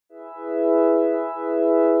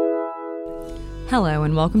Hello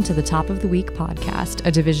and welcome to the Top of the Week podcast,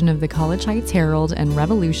 a division of the College Heights Herald and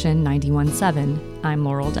Revolution 91.7. I'm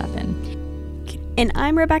Laurel Deppen. And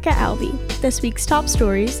I'm Rebecca Albee. This week's top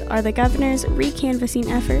stories are the governor's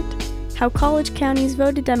recanvassing effort, how college counties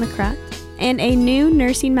voted Democrat, and a new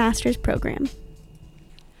nursing master's program.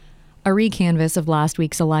 A recanvass of last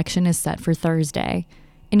week's election is set for Thursday.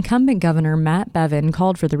 Incumbent Governor Matt Bevin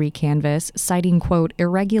called for the recanvass, citing, quote,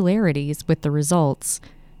 irregularities with the results.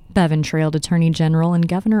 Bevin trailed Attorney General and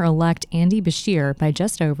Governor-elect Andy Beshear by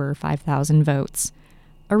just over 5,000 votes.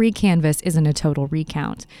 A recanvass isn't a total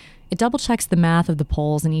recount. It double-checks the math of the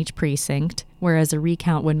polls in each precinct, whereas a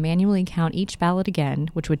recount would manually count each ballot again,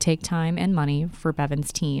 which would take time and money for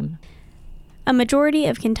Bevin's team. A majority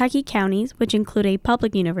of Kentucky counties, which include a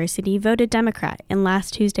public university, voted Democrat in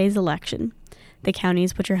last Tuesday's election. The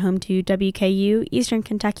counties which are home to WKU, Eastern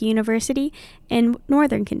Kentucky University, and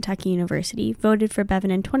Northern Kentucky University voted for Bevin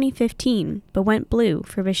in 2015, but went blue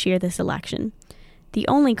for Beshear this election. The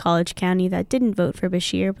only college county that didn't vote for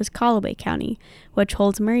Beshear was Callaway County, which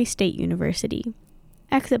holds Murray State University.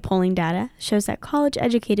 Exit polling data shows that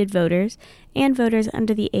college-educated voters and voters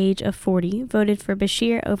under the age of 40 voted for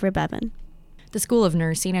Beshear over Bevin. The School of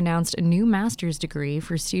Nursing announced a new master's degree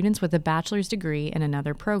for students with a bachelor's degree in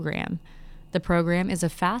another program. The program is a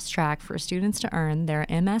fast track for students to earn their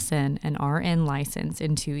MSN and RN license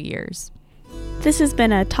in 2 years. This has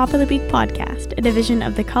been a Top of the Week podcast, a division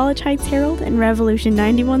of the College Heights Herald and Revolution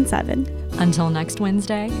 91.7. Until next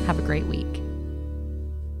Wednesday, have a great week.